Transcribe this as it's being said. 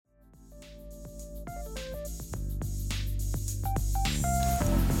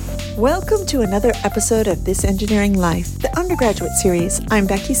Welcome to another episode of This Engineering Life, the undergraduate series. I'm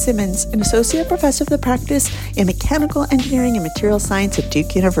Becky Simmons, an associate professor of the practice in mechanical engineering and material science at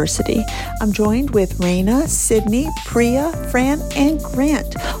Duke University. I'm joined with Raina, Sydney, Priya, Fran, and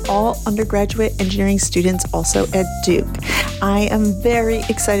Grant, all undergraduate engineering students also at Duke. I am very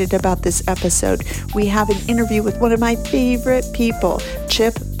excited about this episode. We have an interview with one of my favorite people,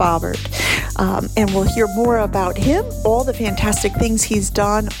 Chip Bobbert. And we'll hear more about him, all the fantastic things he's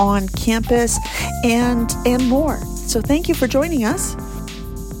done on campus, and more. So thank you for joining us.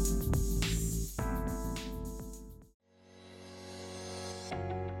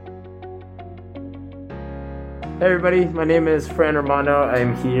 Hey everybody, my name is Fran Romano.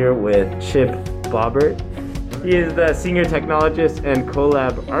 I'm here with Chip Bobbert. He is the Senior Technologist and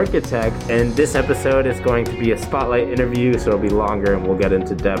Collab Architect, and this episode is going to be a spotlight interview, so it'll be longer and we'll get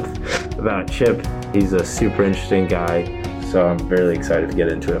into depth about Chip. He's a super interesting guy, so I'm really excited to get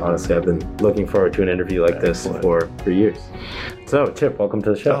into it. Honestly, I've been looking forward to an interview like this for years. So Chip, welcome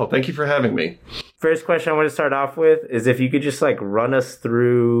to the show. Oh, thank you for having me. First question I want to start off with is if you could just run us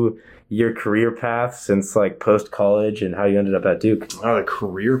through your career path since post-college and how you ended up at Duke. Oh, the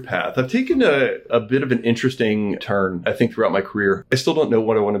career path. I've taken a bit of an interesting turn, I think, throughout my career. I still don't know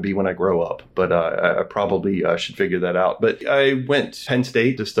what I want to be when I grow up, but I probably should figure that out. But I went to Penn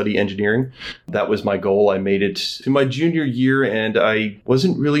State to study engineering. That was my goal. I made it to my junior year, and I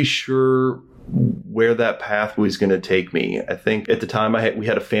wasn't really sure where that path was going to take me. I think at the time we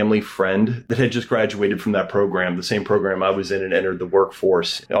had a family friend that had just graduated from that program, the same program I was in, and entered the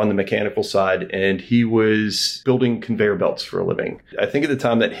workforce on the mechanical side. And he was building conveyor belts for a living. I think at the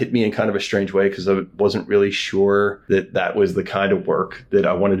time that hit me in kind of a strange way because I wasn't really sure that that was the kind of work that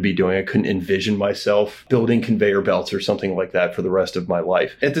I wanted to be doing. I couldn't envision myself building conveyor belts or something like that for the rest of my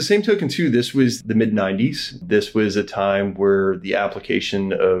life. At the same token, too, this was the mid-90s. This was a time where the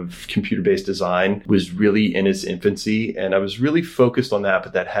application of computer-based design was really in its infancy, and I was really focused on that,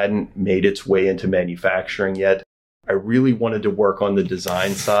 but that hadn't made its way into manufacturing yet. I really wanted to work on the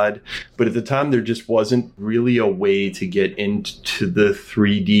design side, but at the time there just wasn't really a way to get into the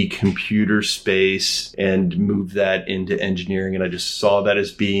 3D computer space and move that into engineering, and I just saw that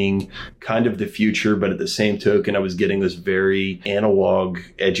as being kind of the future, but at the same token I was getting this very analog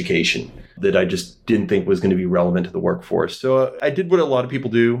education that I just didn't think was going to be relevant to the workforce. So I did what a lot of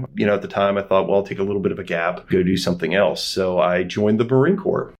people do. At the time I thought, well, I'll take a little bit of a gap, go do something else. So I joined the Marine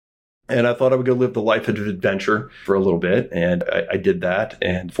Corps. And I thought I would go live the life of adventure for a little bit. And I did that.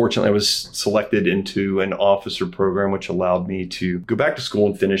 And fortunately, I was selected into an officer program, which allowed me to go back to school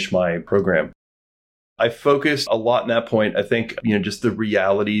and finish my program. I focused a lot in that point. I think, just the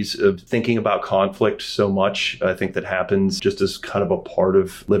realities of thinking about conflict so much, I think that happens just as kind of a part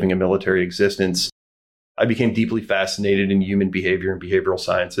of living a military existence. I became deeply fascinated in human behavior and behavioral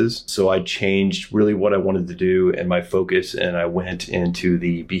sciences. So I changed really what I wanted to do and my focus, and I went into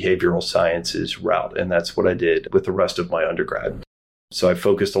the behavioral sciences route. And that's what I did with the rest of my undergrad. So I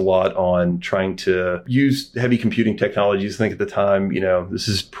focused a lot on trying to use heavy computing technologies. I think at the time, this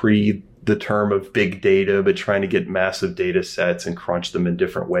is pre the term of big data, but trying to get massive data sets and crunch them in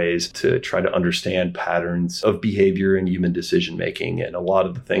different ways to try to understand patterns of behavior and human decision making, and a lot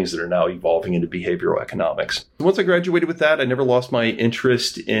of the things that are now evolving into behavioral economics. Once I graduated with that, I never lost my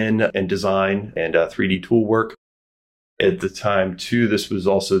interest in design and 3D tool work. At the time, too, this was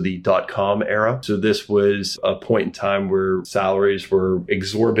also the .com era. So this was a point in time where salaries were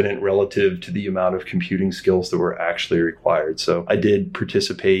exorbitant relative to the amount of computing skills that were actually required. So I did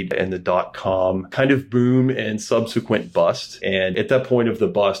participate in the .com kind of boom and subsequent bust. And at that point of the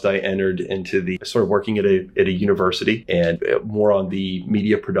bust, I entered into sort of working at a university and more on the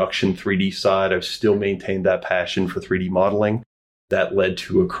media production 3D side. I've still maintained that passion for 3D modeling. That led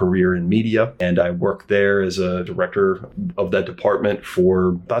to a career in media, and I worked there as a director of that department for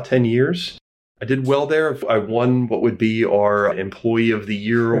about 10 years. I did well there. I won what would be our Employee of the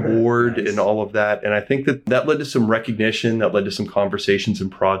Year award and all of that. And I think that led to some recognition, that led to some conversations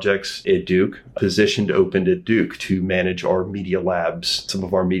and projects at Duke, positioned opened at Duke to manage our media labs, some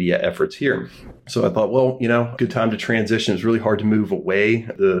of our media efforts here. So I thought, well, good time to transition. It was really hard to move away.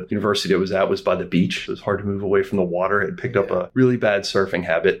 The university I was at was by the beach. It was hard to move away from the water. I had picked up a really bad surfing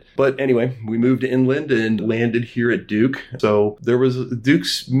habit. But anyway, we moved inland and landed here at Duke. So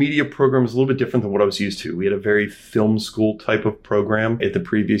Duke's media program is a little bit different different than what I was used to. We had a very film school type of program at the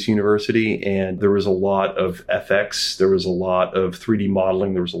previous university, and there was a lot of FX, there was a lot of 3D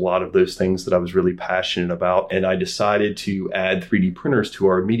modeling, there was a lot of those things that I was really passionate about. And I decided to add 3D printers to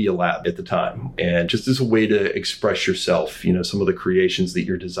our media lab at the time. And just as a way to express yourself, some of the creations that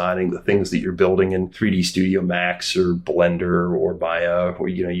you're designing, the things that you're building in 3D Studio Max or Blender or Maya, or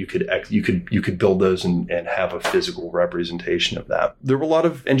you could build those and have a physical representation of that. There were a lot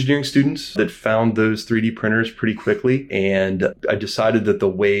of engineering students that found those 3D printers pretty quickly, and I decided that the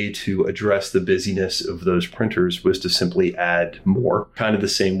way to address the busyness of those printers was to simply add more, kind of the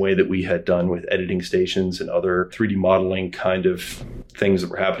same way that we had done with editing stations and other 3D modeling kind of things that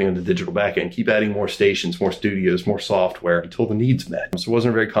were happening on the digital backend. Keep adding more stations, more studios, more software until the needs met. So it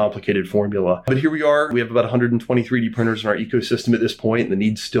wasn't a very complicated formula. But here we are. We have about 120 3D printers in our ecosystem at this point, and the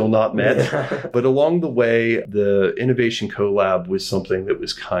needs still not met. Yeah. But along the way, the Innovation Collab was something that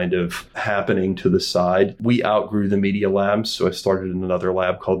was kind of happening to the side. We outgrew the media labs, so I started in another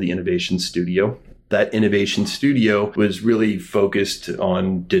lab called the Innovation Studio. That Innovation Studio was really focused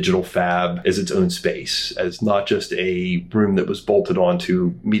on digital fab as its own space, as not just a room that was bolted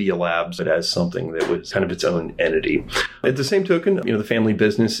onto media labs, but as something that was kind of its own entity. At the same token, the family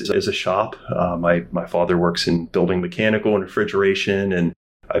business is a shop. My father works in building mechanical and refrigeration, and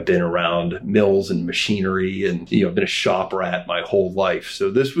I've been around mills and machinery, and I've been a shop rat my whole life.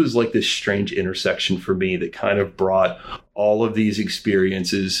 So this was like this strange intersection for me that kind of brought all of these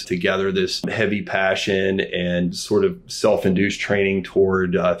experiences together, this heavy passion and sort of self-induced training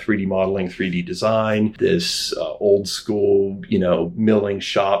toward 3D modeling, 3D design, this old school, milling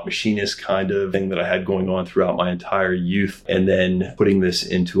shop machinist kind of thing that I had going on throughout my entire youth, and then putting this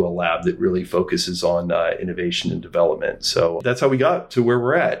into a lab that really focuses on innovation and development. So that's how we got to where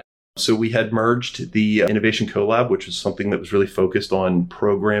we're at. So we had merged the Innovation Collab, which was something that was really focused on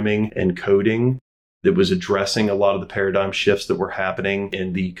programming and coding, that was addressing a lot of the paradigm shifts that were happening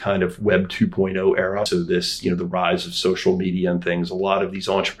in the kind of Web 2.0 era. So this, the rise of social media and things, a lot of these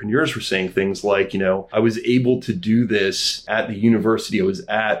entrepreneurs were saying things like, I was able to do this at the university I was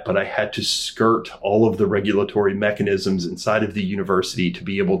at, but I had to skirt all of the regulatory mechanisms inside of the university to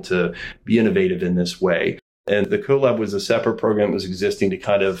be able to be innovative in this way. And the Collab was a separate program that was existing to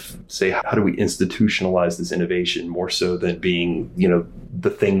kind of say, how do we institutionalize this innovation more so than being, the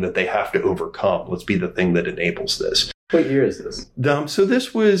thing that they have to overcome? Let's be the thing that enables this. What year is this? So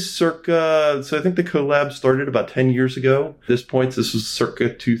this was circa, I think the Collab started about 10 years ago. At this point, this was circa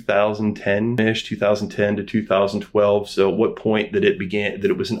 2010-ish, 2010 to 2012. So at what point that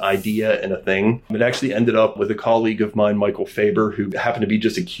it was an idea and a thing. It actually ended up with a colleague of mine, Michael Faber, who happened to be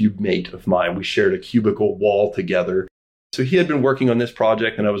just a cube mate of mine. We shared a cubicle wall together. So he had been working on this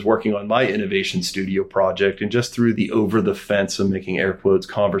project, and I was working on my Innovation Studio project. And just through the over the fence, I'm making air quotes,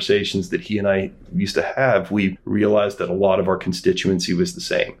 conversations that he and I used to have, we realized that a lot of our constituency was the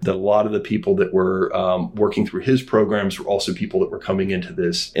same. That a lot of the people that were working through his programs were also people that were coming into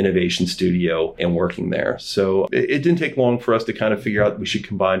this Innovation Studio and working there. So it didn't take long for us to kind of figure out that we should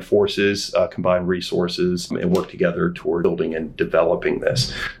combine forces, combine resources, and work together toward building and developing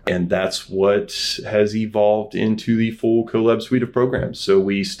this. And that's what has evolved into the full Collab suite of programs. So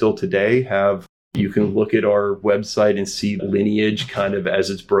we still today have, you can look at our website and see the lineage kind of as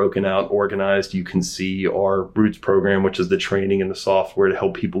it's broken out, organized. You can see our Roots program, which is the training and the software to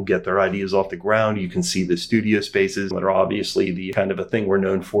help people get their ideas off the ground. You can see the studio spaces that are obviously the kind of a thing we're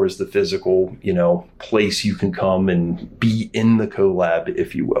known for, is the physical, place you can come and be in the Collab,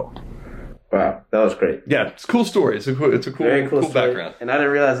 if you will. Wow, that was great. Yeah, it's a cool story. It's a cool background. And I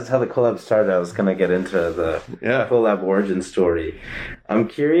didn't realize that's how the collab started. I was going to get into the collab origin story. I'm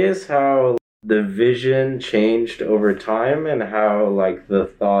curious how the vision changed over time and how the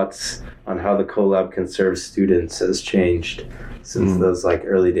thoughts on how the collab can serve students has changed since those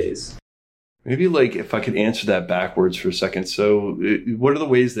early days. Maybe if I could answer that backwards for a second. So what are the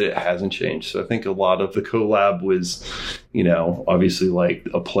ways that it hasn't changed? So I think a lot of the collab was, obviously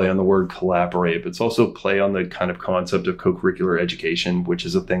a play on the word collaborate, but it's also a play on the kind of concept of co-curricular education, which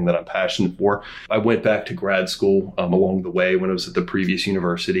is a thing that I'm passionate for. I went back to grad school along the way when I was at the previous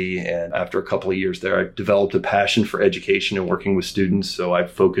university. And after a couple of years there, I developed a passion for education and working with students. So I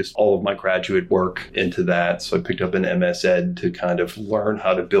focused all of my graduate work into that. So I picked up an MS Ed to kind of learn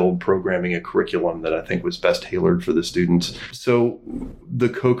how to build programming a curriculum that I think was best tailored for the students. So the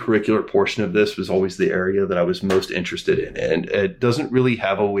co-curricular portion of this was always the area that I was most interested in. And it doesn't really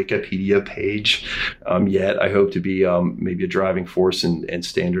have a Wikipedia page yet. I hope to be maybe a driving force in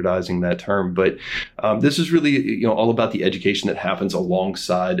standardizing that term. But this is really all about the education that happens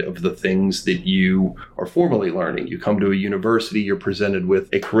alongside of the things that you are formally learning. You come to a university, you're presented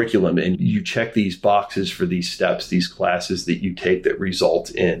with a curriculum, and you check these boxes for these steps, these classes that you take that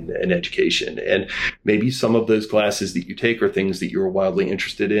result in an education. And maybe some of those classes that you take are things that you're wildly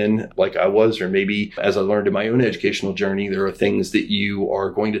interested in, like I was, or maybe as I learned in my own educational journey, there are things that you are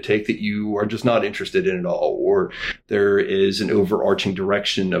going to take that you are just not interested in at all, or there is an overarching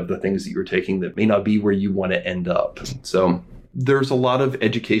direction of the things that you're taking that may not be where you want to end up. So there's a lot of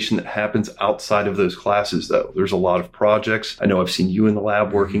education that happens outside of those classes, though. There's a lot of projects. I know I've seen you in the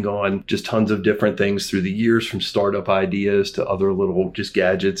lab working on just tons of different things through the years, from startup ideas to other little just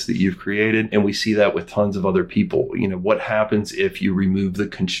gadgets that you've created. And we see that with tons of other people. What happens if you remove the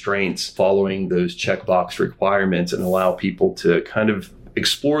constraints following those checkbox requirements and allow people to kind of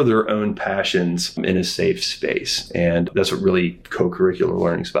explore their own passions in a safe space? And that's what really co-curricular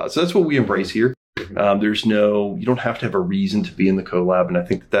learning is about. So that's what we embrace here. You don't have to have a reason to be in the CoLab. And I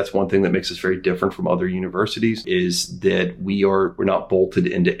think that's one thing that makes us very different from other universities, is that we're not bolted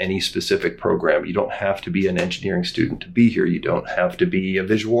into any specific program. You don't have to be an engineering student to be here. You don't have to be a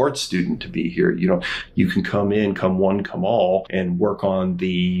visual arts student to be here. You can come in, come one, come all, and work on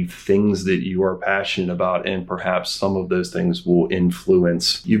the things that you are passionate about. And perhaps some of those things will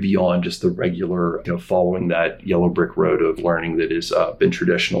influence you beyond just the regular, following that yellow brick road of learning that has been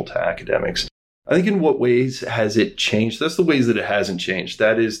traditional to academics. I think in what ways has it changed? That's the ways that it hasn't changed.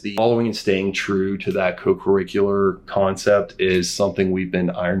 That is the following and staying true to that co-curricular concept is something we've been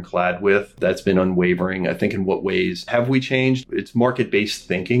ironclad with. That's been unwavering. I think in what ways have we changed? It's market-based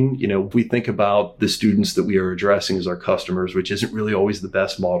thinking. If we think about the students that we are addressing as our customers, which isn't really always the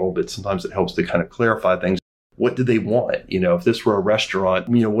best model, but sometimes it helps to kind of clarify things. What do they want? If this were a restaurant,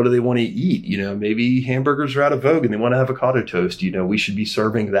 what do they want to eat? Maybe hamburgers are out of vogue and they want to have avocado toast. We should be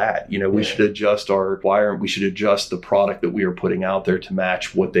serving that. We should adjust our requirement. We should adjust the product that we are putting out there to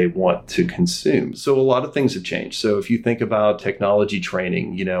match what they want to consume. So a lot of things have changed. So if you think about technology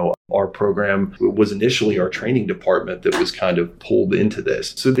training, our program was initially our training department that was kind of pulled into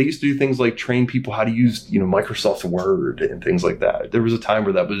this. So they used to do things like train people how to use, Microsoft Word and things like that. There was a time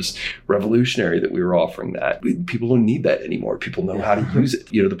where that was revolutionary that we were offering that. People don't need that anymore. People know how to use it.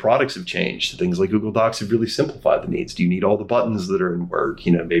 The products have changed. Things like Google Docs have really simplified the needs. Do you need all the buttons that are in Word?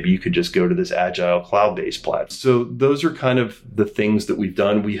 Maybe you could just go to this agile cloud-based platform. So those are kind of the things that we've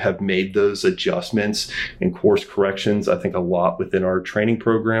done. We have made those adjustments and course corrections, I think, a lot within our training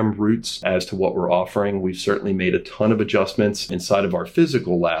program routes as to what we're offering. We've certainly made a ton of adjustments inside of our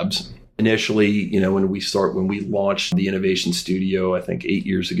physical labs. Initially, when we launched the Innovation Studio, I think 8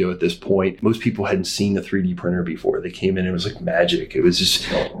 years ago at this point, most people hadn't seen a 3D printer before. They came in and it was like magic. It was just,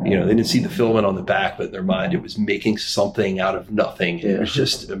 they didn't see the filament on the back, but in their mind, it was making something out of nothing. It was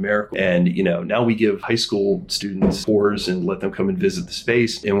just a miracle. And, now we give high school students tours and let them come and visit the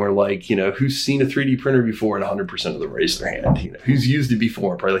space. And we're like, who's seen a 3D printer before? And 100% of them raise their hand. Who's used it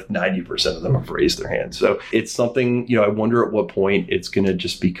before? Probably like 90% of them have raised their hand. So it's something, I wonder at what point it's going to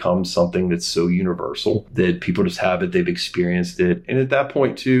just become something that's so universal that people just have it, they've experienced it. And at that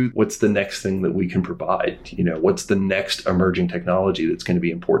point too, what's the next thing that we can provide? What's the next emerging technology that's going to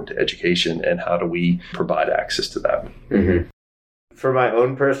be important to education, and how do we provide access to that? Mm-hmm. For my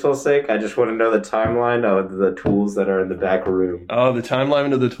own personal sake, I just want to know the timeline of the tools that are in the back room. Oh, the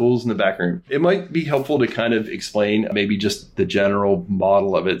timeline of the tools in the back room. It might be helpful to kind of explain maybe just the general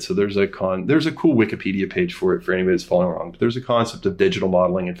model of it. So there's a cool Wikipedia page for it for anybody that's following along. But there's a concept of digital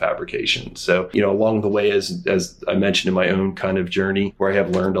modeling and fabrication. So, along the way, as I mentioned in my own kind of journey, where I have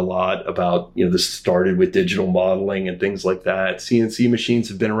learned a lot about, this started with digital modeling and things like that. CNC machines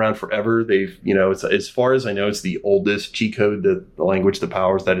have been around forever. They've, it's, as far as I know, it's the oldest G code, the language that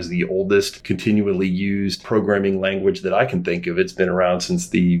powers that is the oldest continually used programming language that I can think of. It's been around since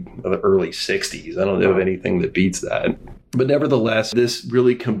the early 60s. I don't know of anything that beats that. But nevertheless, this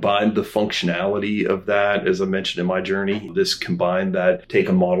really combined the functionality of that, as I mentioned in my journey. This combined that take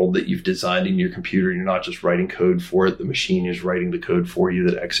a model that you've designed in your computer, you're not just writing code for it, the machine is writing the code for you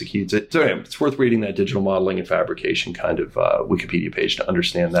that executes it. So anyway, it's worth reading that digital modeling and fabrication kind of Wikipedia page to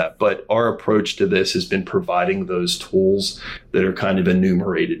understand that. But our approach to this has been providing those tools that are kind of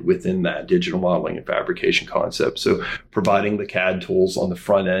enumerated within that digital modeling and fabrication concept. So providing the CAD tools on the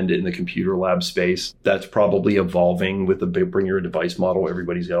front end in the computer lab space, that's probably evolving with the bring your device model.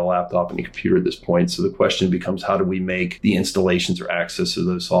 Everybody's got a laptop and a computer at this point. So the question becomes, how do we make the installations or access to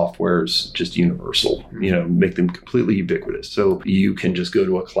those softwares just universal, make them completely ubiquitous. So you can just go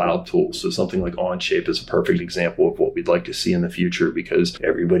to a cloud tool. So something like Onshape is a perfect example of what we'd like to see in the future, because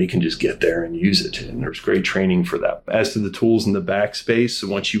everybody can just get there and use it. And there's great training for that. As to the tools in the backspace, so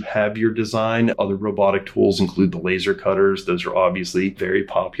once you have your design, other robotic tools include the laser cutters. Those are obviously very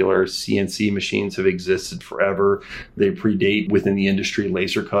popular. CNC machines have existed forever. They predate within the industry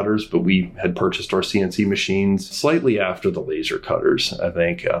laser cutters, but we had purchased our CNC machines slightly after the laser cutters, I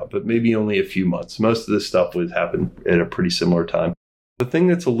think, but maybe only a few months. Most of this stuff would happen at a pretty similar time. The thing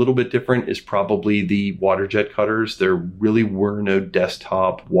that's a little bit different is probably the water jet cutters. There really were no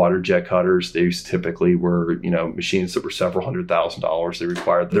desktop water jet cutters. These typically were, machines that were several $100,000. They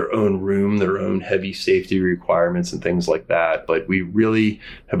required their own room, their own heavy safety requirements and things like that. But we really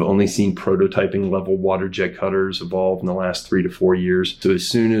have only seen prototyping level water jet cutters evolve in the last 3 to 4 years. So as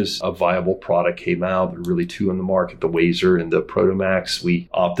soon as a viable product came out, there were really two on the market, the Wazer and the Protomax. We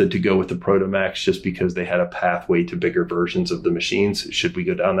opted to go with the Protomax just because they had a pathway to bigger versions of the machines, should we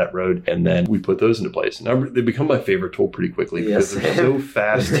go down that road. And then we put those into place. And they become my favorite tool pretty quickly because they're so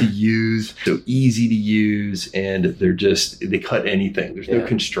fast to use, so easy to use, and they cut anything. There's no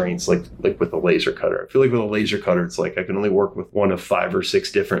constraints like with a laser cutter. I feel like with a laser cutter, it's like I can only work with one of 5 or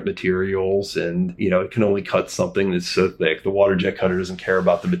 6 different materials, and it can only cut something that's so thick. The water jet cutter doesn't care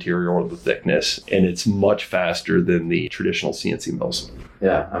about the material or the thickness, and it's much faster than the traditional CNC mills.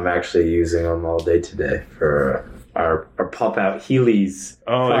 Yeah, I'm actually using them all day today for our pop-out Heelys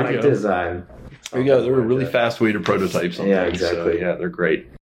product design. There you go. They're a really fast way to prototype something. Yeah, exactly. So, they're great.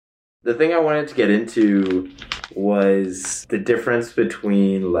 The thing I wanted to get into was the difference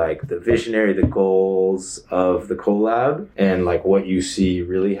between the visionary, the goals of the collab, and what you see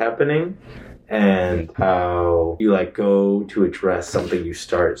really happening, and how you go to address something you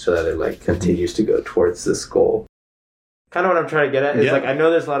start so that it continues to go towards this goal. Kind of what I'm trying to get at is I know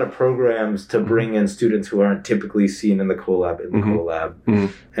there's a lot of programs to bring in students who aren't typically seen in the collab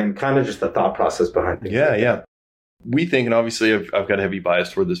and kind of just the thought process behind things. Yeah. We think, and obviously I've got a heavy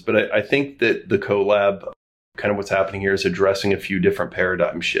bias toward this, but I think that the collab, kind of what's happening here, is addressing a few different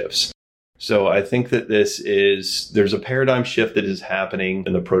paradigm shifts. So I think that there's a paradigm shift that is happening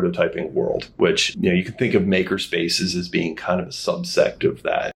in the prototyping world, which, you can think of maker spaces as being kind of a subsect of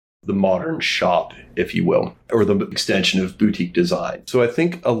that. The modern shop, if you will, or the extension of boutique design. So I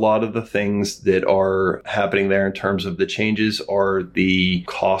think a lot of the things that are happening there in terms of the changes are the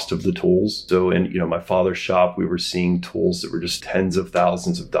cost of the tools. So in my father's shop, we were seeing tools that were just tens of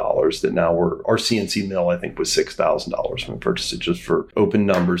thousands of dollars that now our CNC mill, I think, was $6,000 when we purchased it, just for open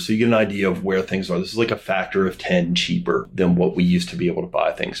numbers. So you get an idea of where things are. This is like a factor of 10 cheaper than what we used to be able to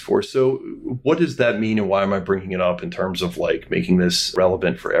buy things for. So what does that mean, and why am I bringing it up in terms of making this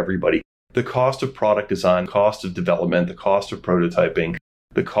relevant for everybody? The cost of product design, cost of development, the cost of prototyping,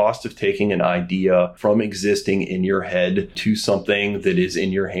 the cost of taking an idea from existing in your head to something that is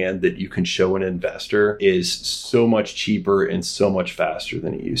in your hand that you can show an investor is so much cheaper and so much faster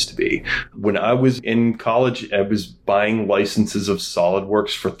than it used to be. When I was in college, I was buying licenses of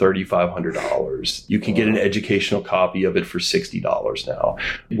SolidWorks for $3,500. You can get an educational copy of it for $60 now.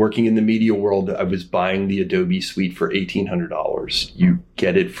 Working in the media world, I was buying the Adobe Suite for $1,800. You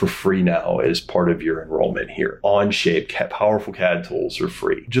get it for free now as part of your enrollment here. Onshape, powerful CAD tools are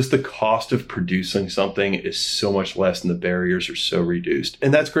free. Just the cost of producing something is so much less and the barriers are so reduced.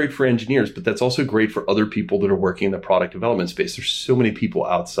 And that's great for engineers, but that's also great for other people that are working in the product development space. There's so many people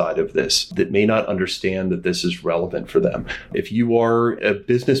outside of this that may not understand that this is relevant for them. If you are a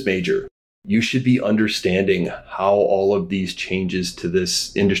business major, you should be understanding how all of these changes to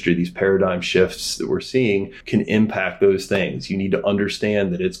this industry, these paradigm shifts that we're seeing, can impact those things. You need to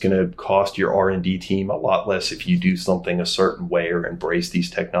understand that it's going to cost your R&D team a lot less if you do something a certain way or embrace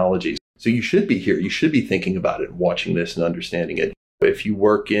these technologies. So you should be here. You should be thinking about it, watching this and understanding it. If you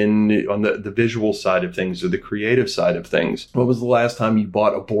work on the visual side of things or the creative side of things, when was the last time you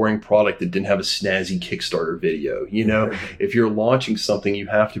bought a boring product that didn't have a snazzy Kickstarter video? If you're launching something, you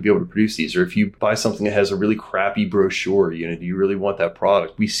have to be able to produce these. Or if you buy something that has a really crappy brochure, do you really want that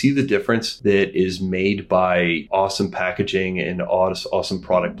product? We see the difference that is made by awesome packaging and awesome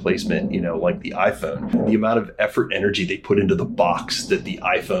product placement, like the iPhone. The amount of effort and energy they put into the box that the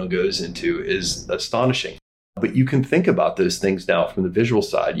iPhone goes into is astonishing. But you can think about those things now from the visual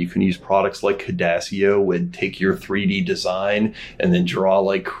side. You can use products like Cadacio and take your 3D design and then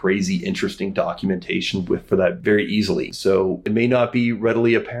draw crazy, interesting documentation for that very easily. So it may not be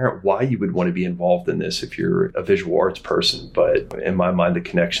readily apparent why you would want to be involved in this if you're a visual arts person, but in my mind, the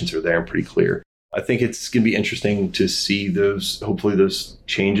connections are there and pretty clear. I think it's going to be interesting to see hopefully those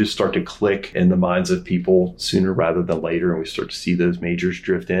changes start to click in the minds of people sooner rather than later, and we start to see those majors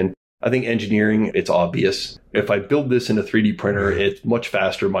drift in. I think engineering, it's obvious. If I build this in a 3D printer, it's much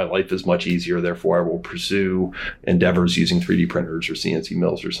faster. My life is much easier. Therefore, I will pursue endeavors using 3D printers or CNC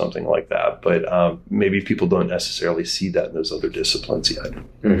mills or something like that. But maybe people don't necessarily see that in those other disciplines yet.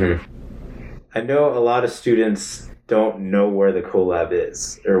 Mm-hmm. I know a lot of students don't know where the CoLab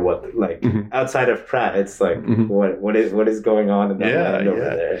is or what, outside of Pratt, it's like, what is going on in that land over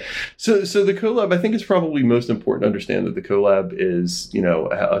there? So the CoLab, I think it's probably most important to understand that the CoLab is,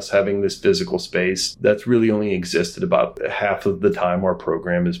 us having this physical space that's really only existed about half of the time our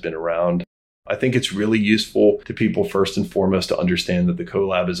program has been around. I think it's really useful to people first and foremost to understand that the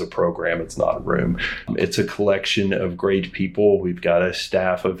CoLab is a program. It's not a room. It's a collection of great people. We've got a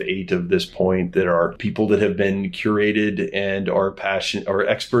staff of 8 at this point that are people that have been curated and are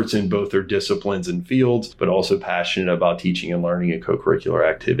experts in both their disciplines and fields, but also passionate about teaching and learning and co-curricular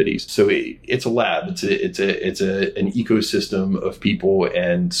activities. So it's a lab. It's an ecosystem of people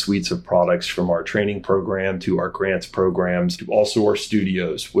and suites of products, from our training program to our grants programs to also our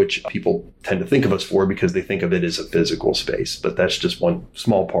studios, which people tend to think of us for because they think of it as a physical space, but that's just one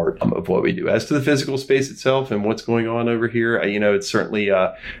small part of what we do. As to the physical space itself and what's going on over here, it's certainly,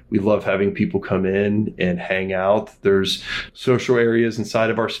 we love having people come in and hang out. There's social areas inside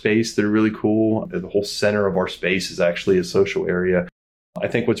of our space that are really cool. The whole center of our space is actually a social area. I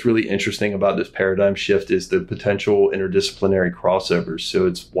think what's really interesting about this paradigm shift is the potential interdisciplinary crossovers. So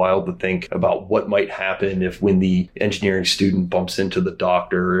it's wild to think about what might happen when the engineering student bumps into the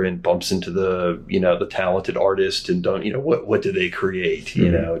doctor and bumps into the talented artist and what do they create?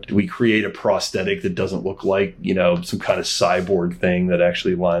 Do we create a prosthetic that doesn't look like, some kind of cyborg thing that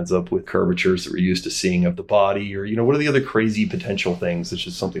actually lines up with curvatures that we're used to seeing of the body? Or, what are the other crazy potential things? It's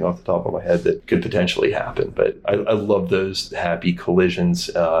just something off the top of my head that could potentially happen. But I love those happy collisions.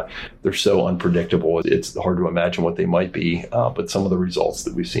 They're so unpredictable. It's hard to imagine what they might be, but some of the results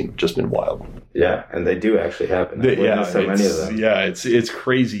that we've seen have just been wild. Yeah, and they do actually happen. So many of them. Yeah, it's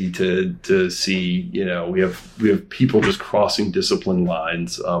crazy to see. We have people just crossing discipline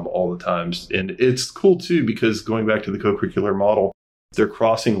lines all the times, and it's cool too because going back to the co-curricular model, they're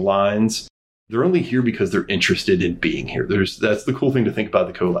crossing lines. They're only here because they're interested in being here. That's the cool thing to think about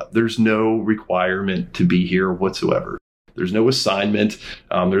the CoLab. There's no requirement to be here whatsoever. There's no assignment.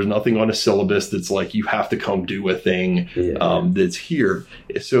 There's nothing on a syllabus that's like you have to come do a thing that's here.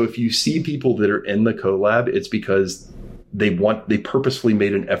 So if you see people that are in the CoLab, it's because they purposefully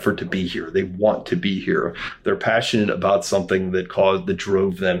made an effort to be here. They want to be here. They're passionate about something that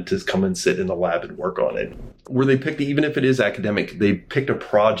drove them to come and sit in the lab and work on it. Where they picked, even if it is academic, they picked a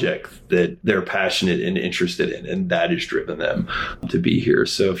project that they're passionate and interested in, and that has driven them to be here.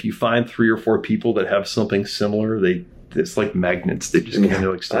 So if you find 3 or 4 people that have something similar, it's like magnets. They just kind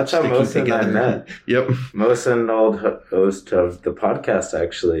of start That's how Mohsen and I met. Yep. Mohsen, old host of the podcast,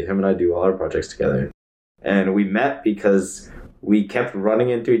 actually. Him and I do all our projects together. And we met because we kept running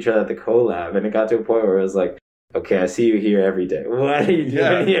into each other at the CoLab, and it got to a point where it was like, okay, I see you here every day. What are you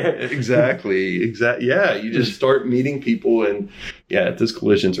doing here? Exactly. Yeah, you just start meeting people, and those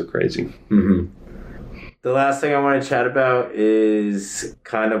collisions are crazy. Mm-hmm. The last thing I want to chat about is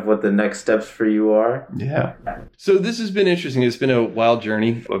kind of what the next steps for you are. Yeah. So this has been interesting. It's been a wild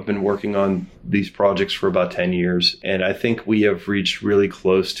journey. I've been working on these projects for about 10 years, and I think we have reached really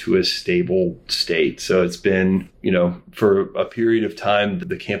close to a stable state. So it's been, for a period of time,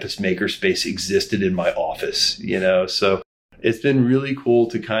 the campus makerspace existed in my office, so it's been really cool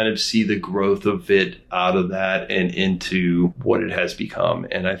to kind of see the growth of it out of that and into what it has become.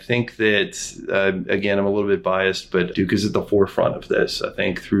 And I think that, again, I'm a little bit biased, but Duke is at the forefront of this. I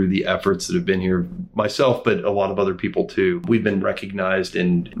think through the efforts that have been here, myself, but a lot of other people too. We've been recognized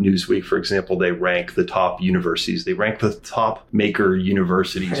in Newsweek, for example. They rank the top universities. They rank the top maker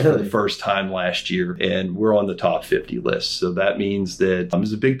universities for the first time last year, and we're on the top 50 list. So that means that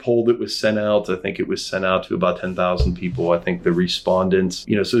there's a big poll that was sent out. I think it was sent out to about 10,000 people. I think the respondents,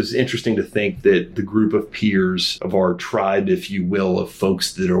 so it's interesting to think that the group of peers of our tribe, if you will, of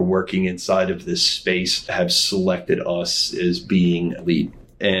folks that are working inside of this space have selected us as being elite.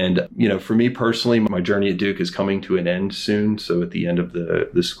 And, for me personally, my journey at Duke is coming to an end soon. So at the end of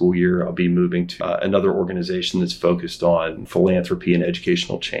the school year, I'll be moving to another organization that's focused on philanthropy and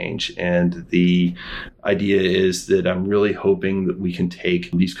educational change. And the idea is that I'm really hoping that we can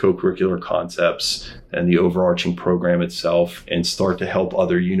take these co-curricular concepts and the overarching program itself and start to help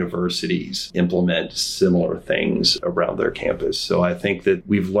other universities implement similar things around their campus. So I think that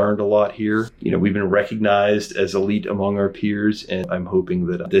we've learned a lot here. We've been recognized as elite among our peers, and I'm hoping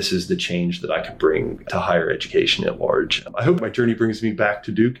that this is the change that I can bring to higher education at large. I hope my journey brings me back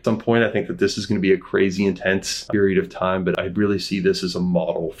to Duke at some point. I think that this is going to be a crazy intense period of time, but I really see this as a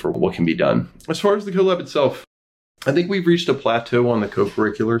model for what can be done. As far as the CoLab itself, I think we've reached a plateau on the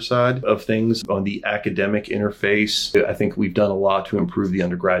co-curricular side of things. On the academic interface, I think we've done a lot to improve the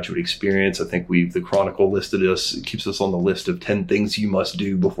undergraduate experience. I think the Chronicle listed us, keeps us on the list of 10 things you must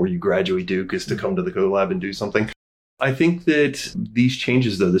do before you graduate Duke is to come to the CoLab and do something. I think that these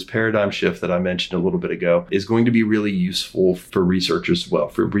changes, though, this paradigm shift that I mentioned a little bit ago, is going to be really useful for researchers as well,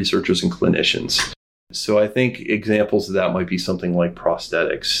 for researchers and clinicians. So I think examples of that might be something like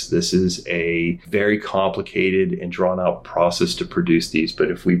prosthetics. This is a very complicated and drawn out process to produce these.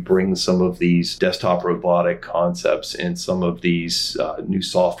 But if we bring some of these desktop robotic concepts and some of these new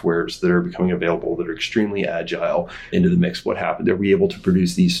softwares that are becoming available that are extremely agile into the mix, what happened? Are we able to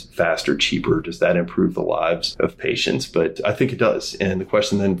produce these faster, cheaper? Does that improve the lives of patients? But I think it does. And the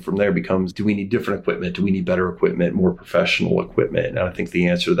question then from there becomes, do we need different equipment? Do we need better equipment, more professional equipment? And I think the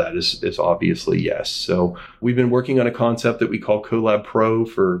answer to that is obviously yes. So we've been working on a concept that we call CoLab Pro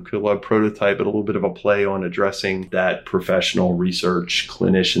for CoLab Prototype, but a little bit of a play on addressing that professional research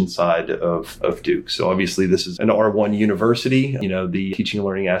clinician side of Duke. So obviously this is an R1 university. The teaching and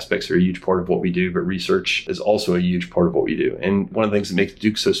learning aspects are a huge part of what we do, but research is also a huge part of what we do. And one of the things that makes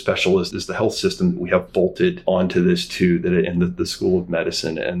Duke so special is the health system that we have bolted onto this too, in the School of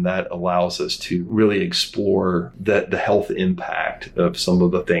Medicine. And that allows us to really explore the health impact of some of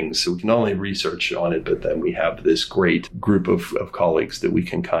the things. So we can not only research on it, but then we have this great group of colleagues that we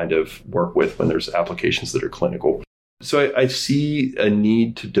can kind of work with when there's applications that are clinical. So I see a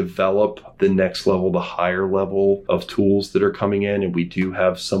need to develop the next level, the higher level of tools that are coming in. And we do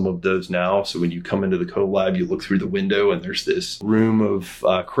have some of those now. So when you come into the CoLab, you look through the window and there's this room of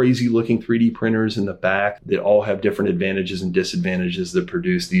crazy looking 3D printers in the back that all have different advantages and disadvantages that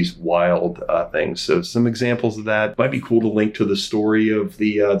produce these wild things. So some examples of that might be cool to link to the story of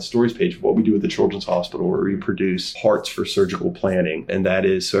the stories page of what we do at the Children's Hospital, where we produce hearts for surgical planning. And that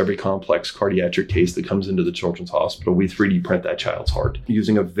is, so every complex cardiac case that comes into the Children's Hospital, we 3D print that child's heart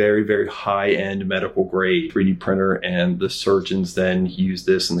using a very, very high-end medical grade 3D printer. And the surgeons then use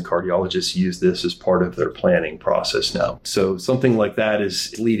this and the cardiologists use this as part of their planning process now. So something like that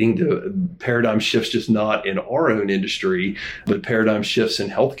is leading to paradigm shifts, just not in our own industry, but paradigm shifts in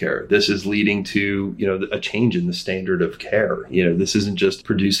healthcare. This is leading to, a change in the standard of care. This isn't just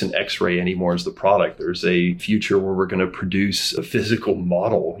produce an X-ray anymore as the product. There's a future where we're going to produce a physical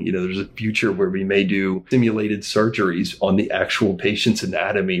model. There's a future where we may do simulated surgeries on the actual patient's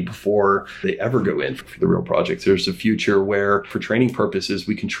anatomy before they ever go in for the real projects. There's a future where, for training purposes,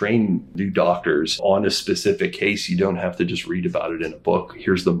 we can train new doctors on a specific case. You don't have to just read about it in a book.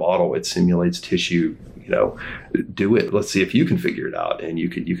 Here's the model. It simulates tissue. Do it. Let's see if you can figure it out, and you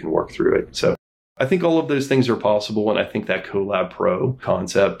can work through it. So I think all of those things are possible, and I think that CoLab Pro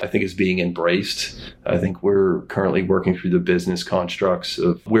concept, I think, is being embraced. I think we're currently working through the business constructs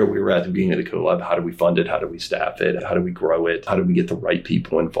of where we were at the beginning of the CoLab. How do we fund it? How do we staff it? How do we grow it? How do we get the right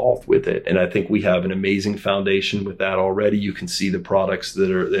people involved with it? And I think we have an amazing foundation with that already. You can see the products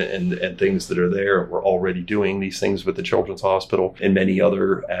that are and things that are there. We're already doing these things with the Children's Hospital and many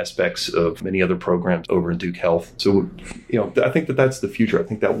other aspects of many other programs over in Duke Health. So, I think that's the future. I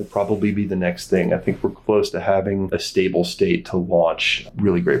think that will probably be the next thing. I think we're close to having a stable state to launch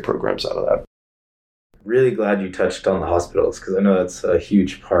really great programs out of that. Really glad you touched on the hospitals, because I know that's a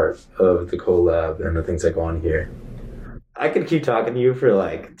huge part of the CoLab and the things that go on here. I could keep talking to you for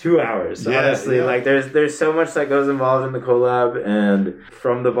like 2 hours, honestly. Yeah. Like there's so much that goes involved in the CoLab, and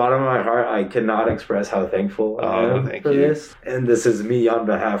from the bottom of my heart, I cannot express how thankful I am for this. And this is me on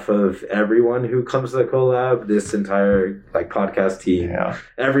behalf of everyone who comes to the CoLab, this entire podcast team,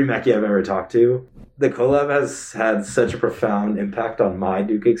 every Mechie I've ever talked to. The CoLab has had such a profound impact on my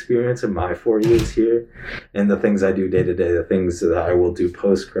Duke experience in my 4 years here, and the things I do day to day, the things that I will do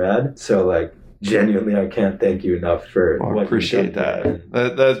post grad. So genuinely, I can't thank you enough for what I appreciate that.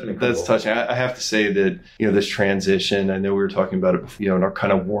 That's touching. I have to say that, this transition, I know we were talking about it, in our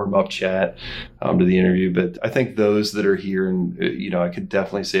kind of warm up chat to the interview, but I think those that are here, and, I could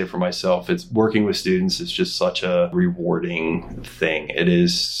definitely say it for myself, it's working with students is just such a rewarding thing. It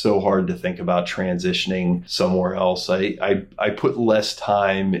is so hard to think about transitioning somewhere else. I put less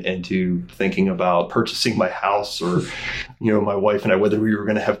time into thinking about purchasing my house or my wife and I, whether we were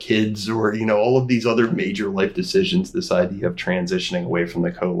going to have kids or, all of these other major life decisions, this idea of transitioning away from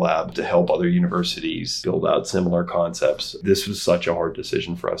the CoLab to help other universities build out similar concepts. This was such a hard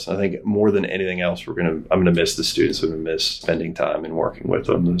decision for us. And I think more than anything else, I'm going to miss the students. I'm going to miss spending time and working with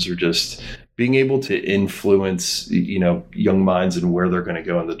them. Those are just being able to influence, young minds and where they're going to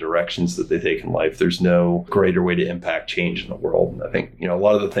go in the directions that they take in life. There's no greater way to impact change in the world. And I think, a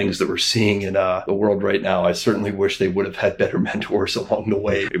lot of the things that we're seeing in the world right now, I certainly wish they would have had better mentors along the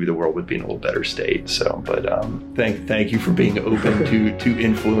way. Maybe the world would be in a little better state. So, but thank you for being open to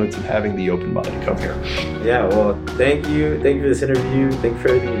influence and having the open mind to come here. Yeah, well, thank you for this interview. Thank you for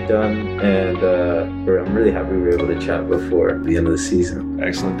everything you've done. And I'm really happy we were able to chat before the end of the season.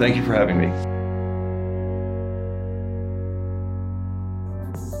 Excellent. Thank you for having me.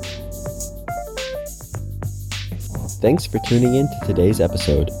 Thanks for tuning in to today's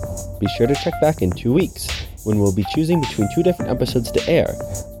episode. Be sure to check back in 2 weeks when we'll be choosing between 2 different episodes to air,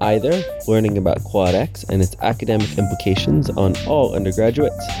 either learning about QuadX and its academic implications on all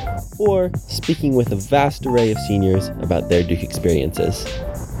undergraduates, or speaking with a vast array of seniors about their Duke experiences.